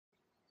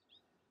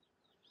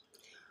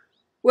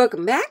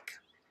Welcome back.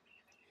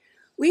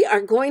 We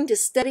are going to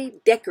study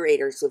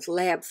decorators with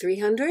Lab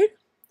 300.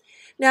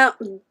 Now,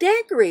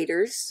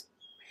 decorators,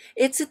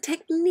 it's a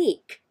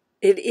technique.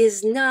 It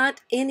is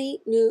not any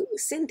new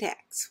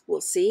syntax.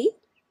 We'll see.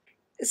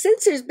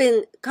 Since there's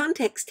been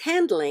context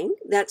handling,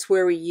 that's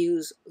where we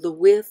use the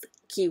with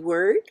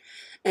keyword,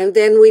 and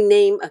then we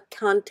name a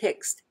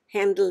context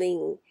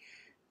handling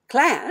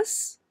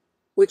class,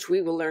 which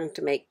we will learn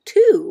to make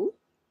two.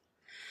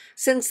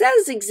 Since that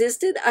has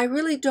existed, I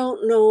really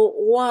don't know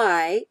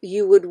why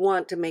you would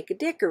want to make a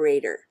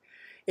decorator.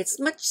 It's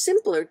much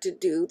simpler to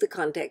do the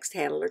context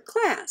handler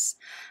class.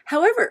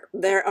 However,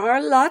 there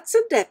are lots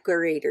of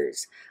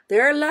decorators.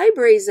 There are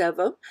libraries of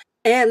them,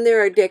 and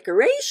there are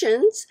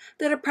decorations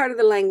that are part of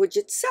the language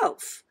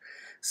itself.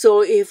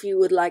 So if you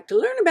would like to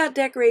learn about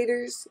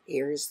decorators,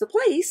 here's the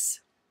place.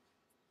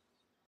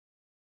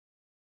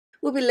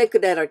 We'll be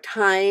looking at our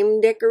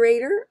time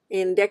decorator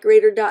in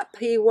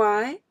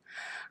decorator.py.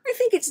 I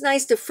think it's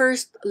nice to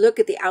first look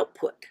at the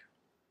output.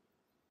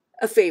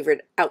 A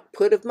favorite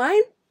output of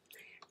mine,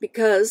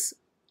 because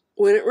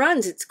when it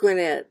runs, it's going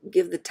to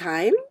give the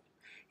time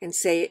and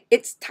say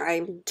it's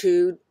time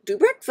to do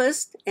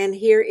breakfast, and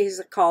here is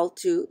a call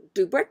to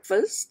do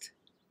breakfast.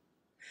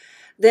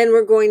 Then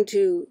we're going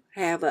to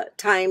have a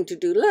time to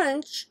do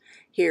lunch.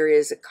 Here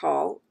is a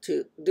call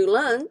to do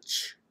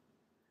lunch.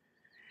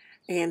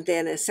 And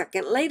then a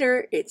second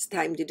later, it's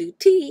time to do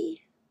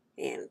tea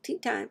and tea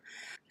time.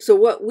 So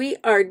what we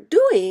are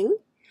doing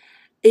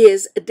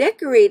is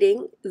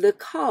decorating the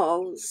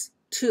calls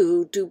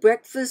to do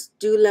breakfast,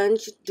 do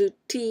lunch, do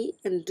tea,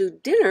 and do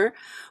dinner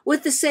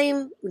with the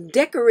same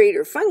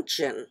decorator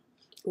function,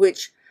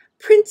 which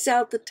prints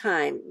out the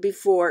time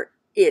before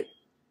it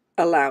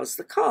allows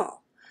the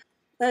call.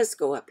 Let's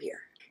go up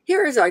here.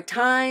 Here is our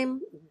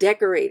time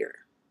decorator.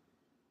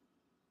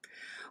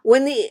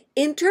 When the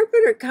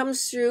interpreter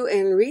comes through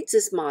and reads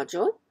this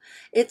module,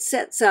 it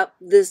sets up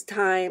this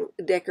time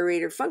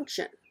decorator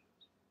function.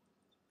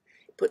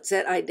 It puts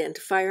that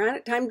identifier on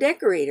it, time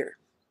decorator.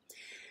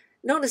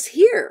 Notice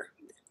here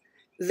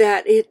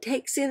that it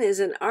takes in as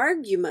an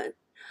argument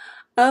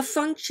a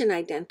function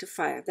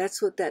identifier.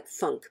 That's what that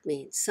func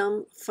means.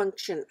 Some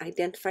function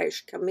identifier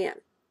should come in.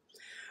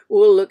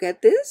 We'll look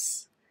at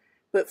this,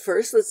 but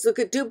first let's look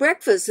at do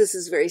breakfast. This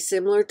is very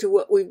similar to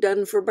what we've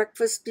done for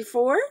breakfast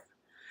before.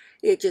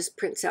 It just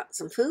prints out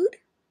some food.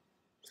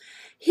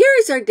 Here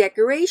is our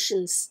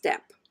decoration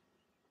step.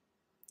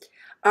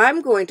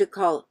 I'm going to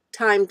call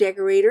time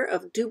decorator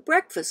of do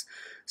breakfast.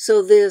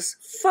 So this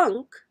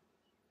func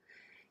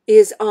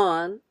is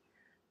on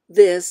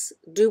this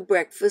do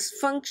breakfast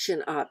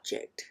function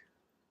object.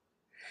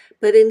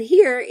 But in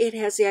here, it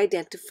has the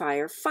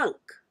identifier func.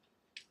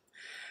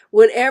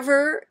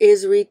 Whatever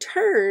is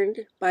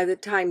returned by the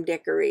time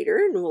decorator,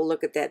 and we'll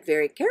look at that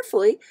very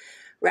carefully,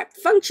 wrap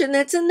function,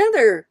 that's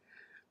another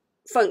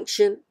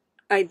function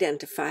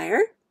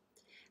identifier.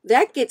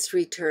 That gets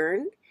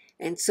returned,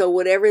 and so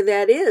whatever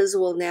that is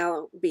will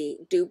now be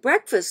do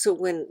breakfast. So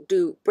when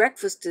do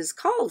breakfast is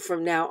called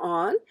from now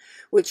on,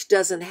 which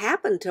doesn't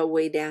happen till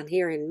way down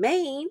here in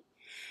main,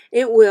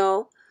 it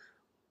will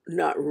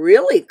not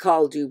really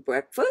call do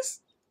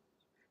breakfast.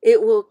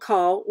 It will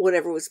call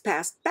whatever was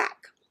passed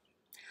back.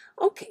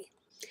 Okay,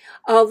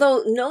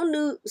 although no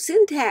new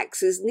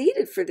syntax is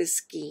needed for this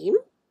scheme,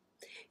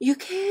 you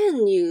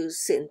can use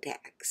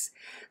syntax.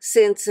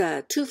 Since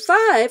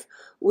 2.5,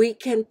 we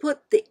can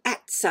put the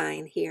 @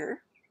 sign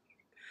here.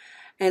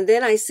 And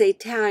then I say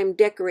time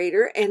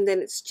decorator, and then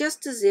it's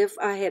just as if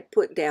I had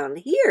put down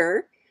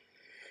here,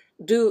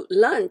 do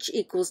lunch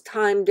equals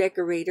time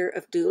decorator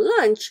of do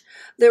lunch.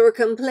 There were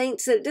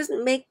complaints that it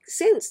doesn't make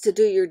sense to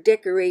do your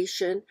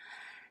decoration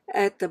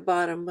at the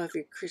bottom of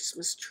your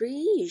Christmas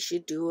tree. You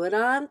should do it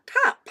on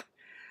top.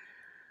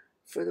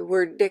 For the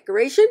word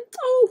decoration,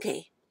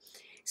 okay.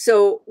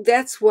 So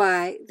that's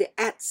why the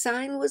 @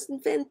 sign was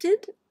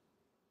invented.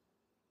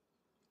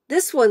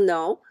 This one,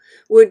 though,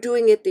 we're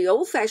doing it the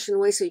old-fashioned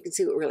way so you can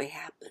see what really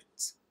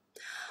happens.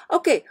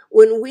 Okay,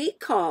 when we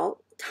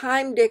call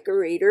time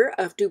decorator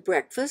of do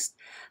breakfast,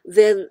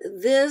 then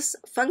this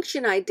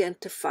function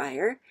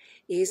identifier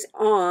is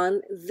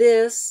on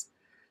this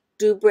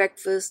do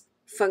breakfast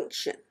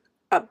function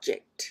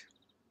object.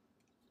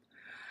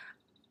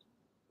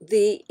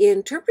 The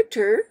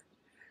interpreter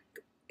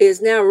is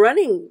now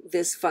running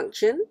this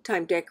function,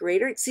 time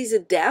decorator. It sees a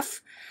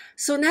def,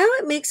 so now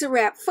it makes a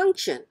wrap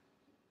function.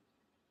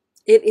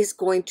 It is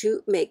going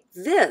to make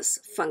this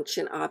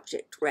function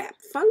object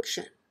wrap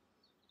function.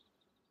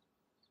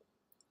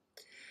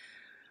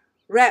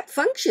 Wrap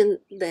function,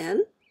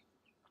 then,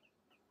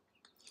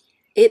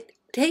 it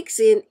takes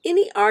in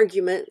any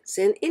arguments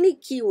and any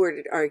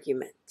keyworded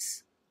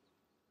arguments,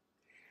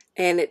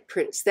 and it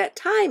prints that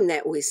time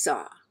that we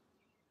saw.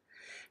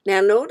 Now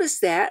notice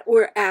that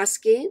we're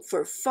asking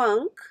for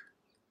func,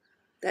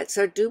 that's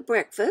our do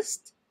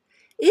breakfast.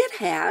 It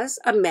has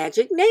a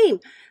magic name.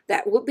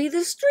 That will be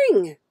the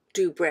string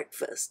do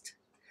breakfast.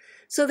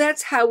 So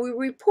that's how we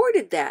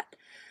reported that.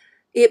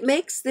 It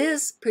makes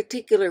this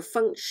particular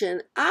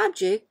function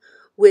object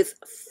with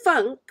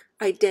func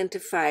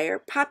identifier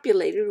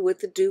populated with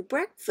the do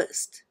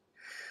breakfast.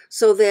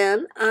 So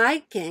then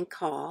I can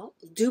call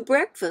do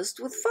breakfast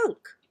with func,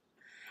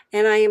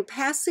 and I am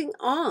passing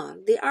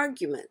on the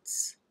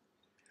arguments.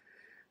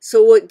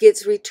 So what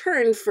gets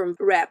returned from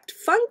wrapped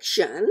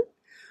function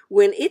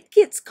when it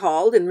gets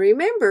called, and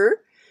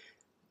remember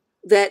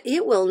that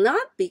it will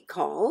not be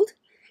called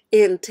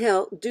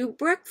until do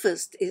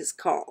breakfast is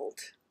called.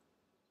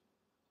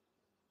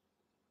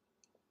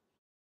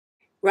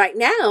 Right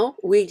now,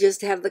 we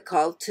just have the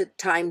call to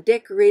time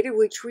decorator,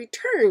 which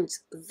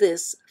returns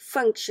this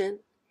function.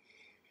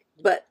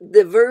 But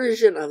the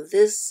version of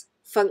this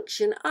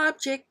function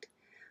object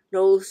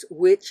knows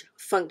which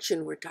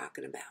function we're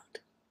talking about.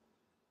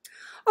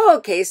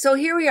 Okay, so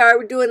here we are.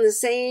 We're doing the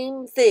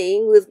same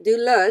thing with do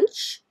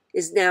lunch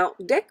is now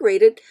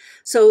decorated.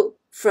 So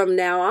from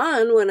now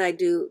on, when I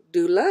do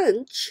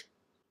lunch,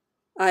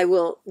 I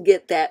will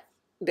get that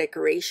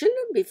decoration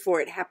before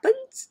it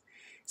happens.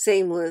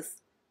 Same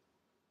with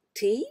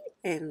tea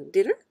and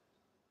dinner.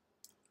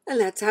 And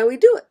that's how we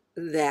do it.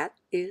 That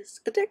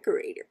is a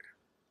decorator.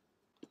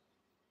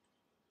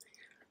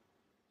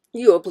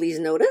 You will please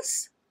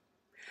notice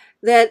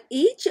that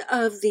each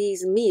of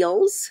these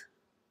meals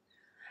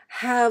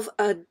have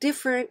a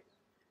different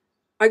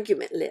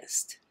argument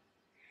list.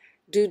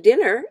 Do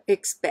dinner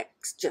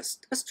expects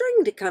just a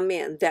string to come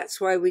in.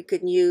 That's why we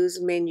could use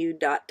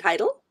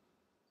menu.title,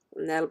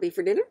 and that'll be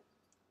for dinner.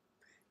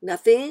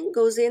 Nothing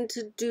goes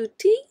into do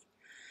tea,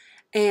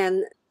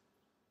 and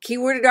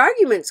keyworded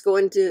arguments go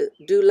into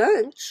do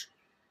lunch.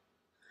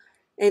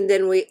 And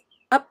then we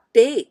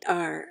update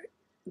our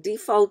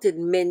defaulted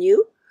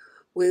menu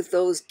with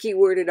those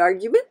keyworded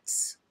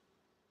arguments.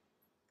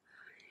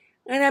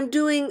 And I'm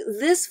doing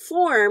this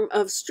form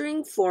of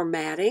string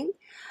formatting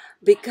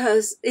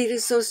because it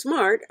is so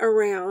smart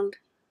around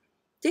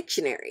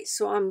dictionaries.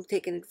 So I'm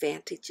taking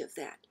advantage of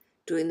that,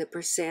 doing the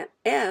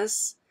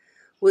 %s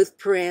with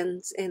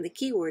parens and the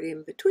keyword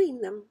in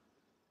between them.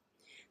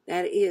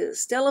 That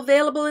is still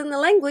available in the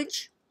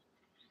language.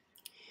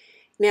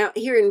 Now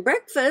here in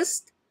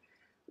breakfast,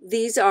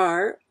 these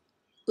are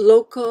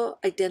local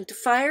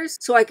identifiers,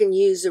 so I can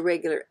use the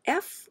regular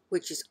F,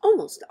 which is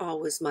almost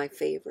always my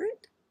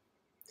favorite.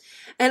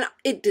 And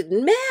it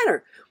didn't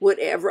matter.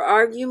 Whatever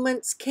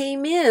arguments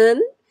came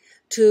in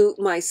to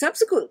my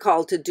subsequent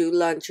call to do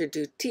lunch or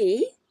do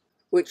tea,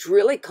 which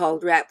really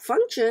called wrap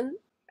function,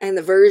 and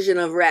the version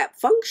of wrap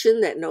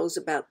function that knows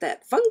about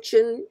that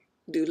function,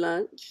 do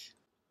lunch,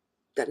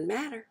 doesn't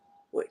matter.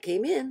 What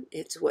came in,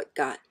 it's what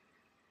got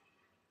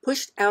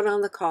pushed out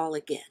on the call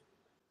again.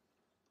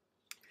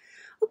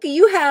 Okay,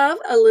 you have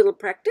a little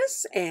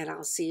practice, and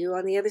I'll see you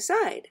on the other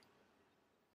side.